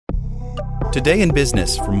Today in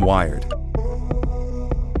Business from Wired.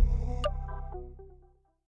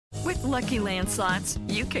 With Lucky Land Slots,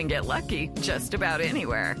 you can get lucky just about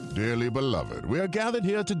anywhere. Dearly beloved, we are gathered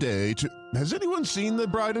here today to... Has anyone seen the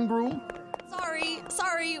bride and groom?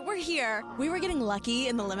 Sorry, we're here. We were getting lucky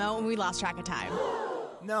in the limo and we lost track of time.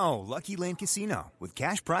 No, Lucky Land Casino, with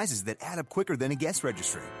cash prizes that add up quicker than a guest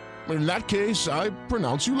registry. In that case, I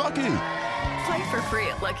pronounce you lucky. Play for free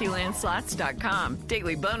at LuckyLandSlots.com.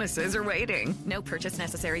 Daily bonuses are waiting. No purchase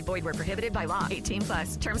necessary. Void where prohibited by law.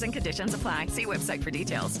 18+. Terms and conditions apply. See website for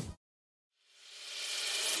details.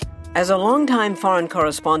 As a longtime foreign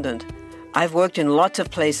correspondent, I've worked in lots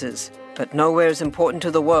of places, but nowhere as important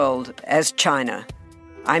to the world as China.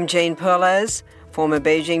 I'm Jane Perlez, former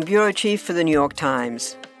Beijing bureau chief for the New York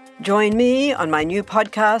Times. Join me on my new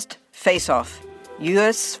podcast, Face Off,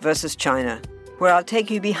 U.S. versus China, where I'll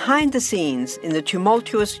take you behind the scenes in the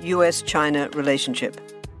tumultuous U.S.-China relationship.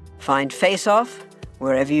 Find Face Off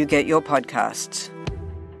wherever you get your podcasts.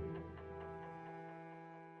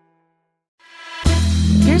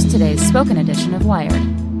 Here's today's spoken edition of Wired.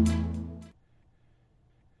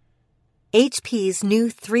 HP's new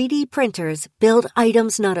 3D printers build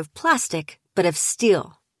items not of plastic, but of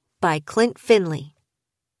steel. By Clint Finley.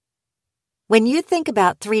 When you think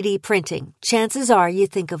about 3D printing, chances are you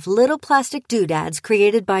think of little plastic doodads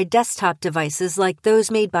created by desktop devices like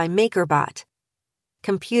those made by MakerBot.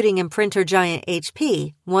 Computing and printer giant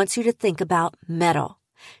HP wants you to think about metal.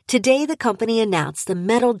 Today, the company announced the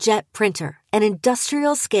Metal Jet Printer, an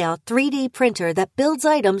industrial-scale 3D printer that builds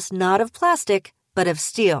items not of plastic, but of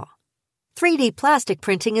steel. 3D plastic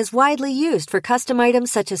printing is widely used for custom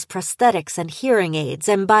items such as prosthetics and hearing aids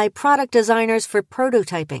and by product designers for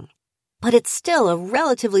prototyping. But it's still a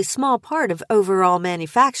relatively small part of overall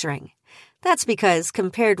manufacturing. That's because,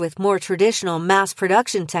 compared with more traditional mass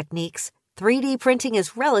production techniques, 3D printing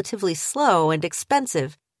is relatively slow and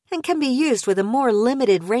expensive and can be used with a more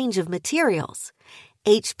limited range of materials.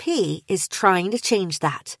 HP is trying to change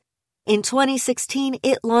that. In 2016,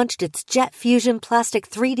 it launched its Jet Fusion Plastic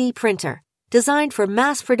 3D printer, designed for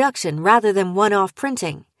mass production rather than one-off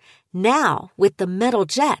printing. Now, with the Metal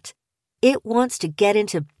Jet, it wants to get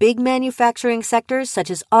into big manufacturing sectors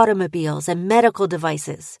such as automobiles and medical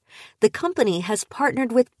devices. The company has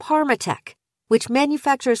partnered with Parmatech, which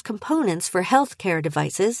manufactures components for healthcare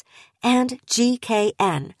devices, and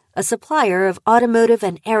GKN, a supplier of automotive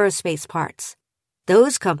and aerospace parts.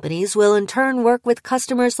 Those companies will in turn work with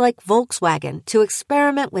customers like Volkswagen to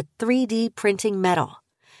experiment with 3D printing metal.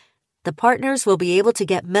 The partners will be able to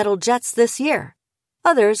get metal jets this year.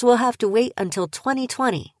 Others will have to wait until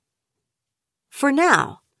 2020. For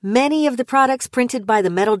now, many of the products printed by the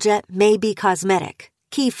Metal Jet may be cosmetic,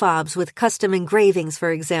 key fobs with custom engravings, for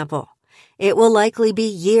example. It will likely be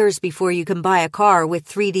years before you can buy a car with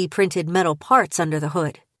 3D printed metal parts under the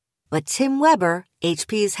hood. But Tim Weber,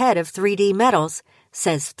 HP's head of 3D metals,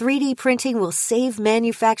 says 3D printing will save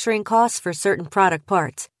manufacturing costs for certain product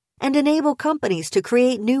parts and enable companies to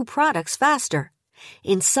create new products faster.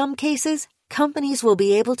 In some cases, companies will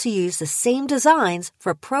be able to use the same designs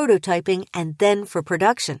for prototyping and then for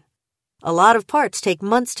production. A lot of parts take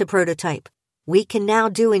months to prototype. We can now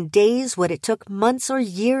do in days what it took months or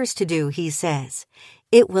years to do, he says.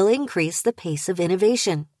 It will increase the pace of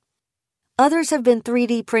innovation. Others have been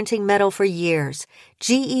 3D printing metal for years.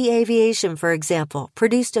 GE Aviation, for example,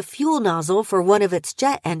 produced a fuel nozzle for one of its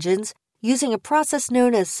jet engines using a process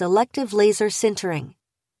known as selective laser sintering.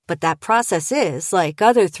 But that process is, like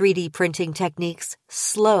other 3D printing techniques,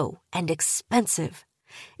 slow and expensive.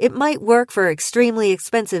 It might work for extremely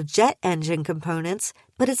expensive jet engine components,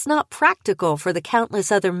 but it's not practical for the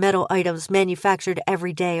countless other metal items manufactured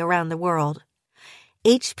every day around the world.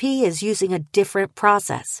 HP is using a different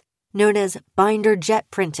process, known as binder jet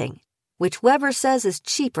printing, which Weber says is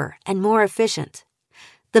cheaper and more efficient.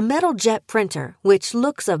 The Metal Jet printer, which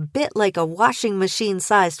looks a bit like a washing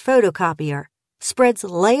machine-sized photocopier, spreads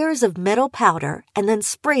layers of metal powder and then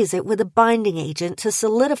sprays it with a binding agent to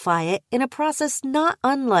solidify it in a process not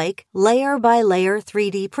unlike layer-by-layer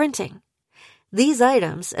 3D printing. These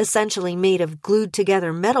items, essentially made of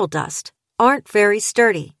glued-together metal dust, aren't very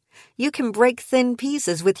sturdy. You can break thin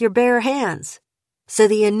pieces with your bare hands. So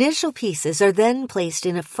the initial pieces are then placed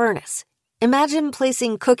in a furnace. Imagine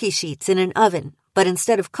placing cookie sheets in an oven, but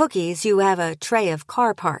instead of cookies, you have a tray of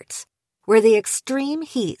car parts, where the extreme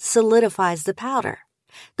heat solidifies the powder.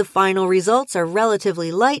 The final results are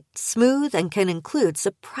relatively light, smooth, and can include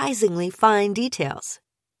surprisingly fine details.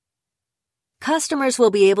 Customers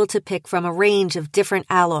will be able to pick from a range of different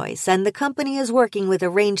alloys, and the company is working with a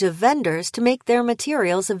range of vendors to make their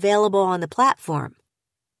materials available on the platform.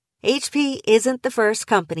 HP isn't the first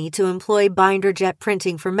company to employ binder jet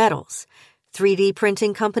printing for metals. 3D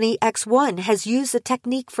printing company X1 has used the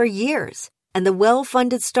technique for years, and the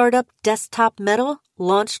well-funded startup Desktop Metal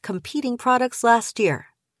launched competing products last year.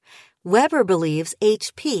 Weber believes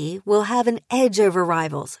HP will have an edge over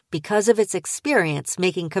rivals because of its experience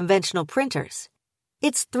making conventional printers.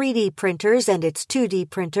 Its 3D printers and its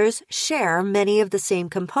 2D printers share many of the same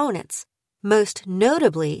components, most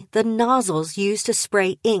notably the nozzles used to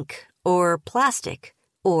spray ink, or plastic,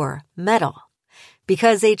 or metal.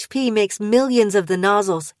 Because HP makes millions of the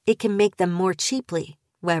nozzles, it can make them more cheaply,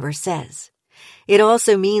 Weber says. It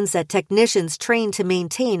also means that technicians trained to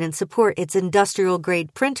maintain and support its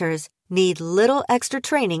industrial-grade printers need little extra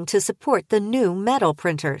training to support the new metal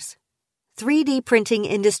printers. 3D printing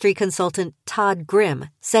industry consultant Todd Grimm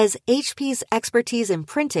says HP's expertise in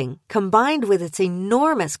printing, combined with its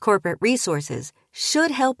enormous corporate resources, should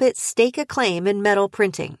help it stake a claim in metal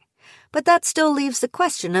printing. But that still leaves the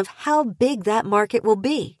question of how big that market will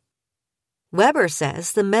be. Weber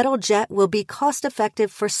says the metal jet will be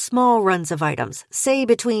cost-effective for small runs of items, say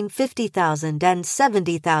between 50,000 and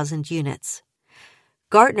 70,000 units.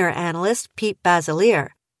 Gartner analyst Pete Basilier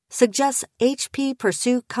suggests HP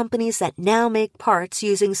pursue companies that now make parts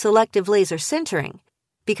using selective laser sintering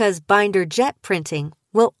because binder jet printing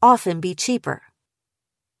will often be cheaper.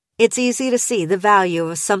 It's easy to see the value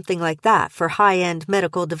of something like that for high-end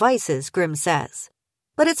medical devices, Grimm says.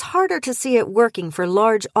 But it's harder to see it working for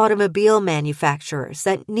large automobile manufacturers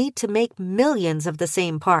that need to make millions of the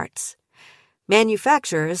same parts.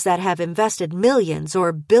 Manufacturers that have invested millions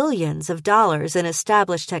or billions of dollars in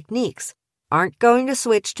established techniques aren't going to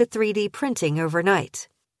switch to 3D printing overnight.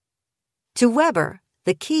 To Weber,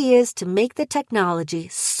 the key is to make the technology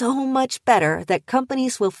so much better that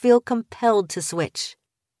companies will feel compelled to switch.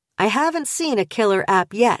 I haven't seen a killer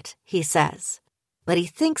app yet, he says, but he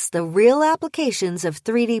thinks the real applications of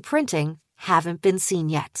 3D printing haven't been seen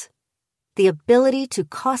yet. The ability to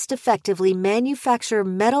cost-effectively manufacture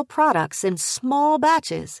metal products in small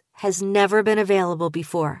batches has never been available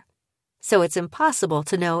before, so it's impossible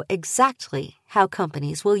to know exactly how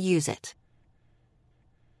companies will use it.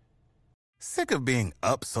 Sick of being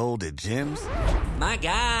upsold at gyms? My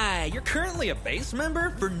guy, you're currently a base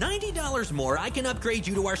member? For $90 more, I can upgrade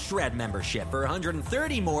you to our Shred membership. For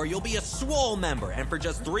 $130 more, you'll be a Swole member. And for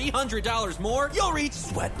just $300 more, you'll reach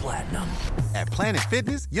Sweat Platinum. At Planet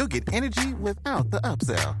Fitness, you'll get energy without the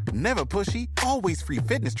upsell. Never pushy, always free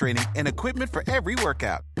fitness training and equipment for every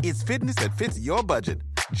workout. It's fitness that fits your budget.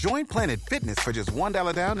 Join Planet Fitness for just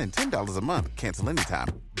 $1 down and $10 a month. Cancel anytime.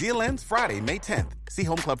 Deal ends Friday, May 10th. See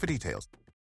Home Club for details.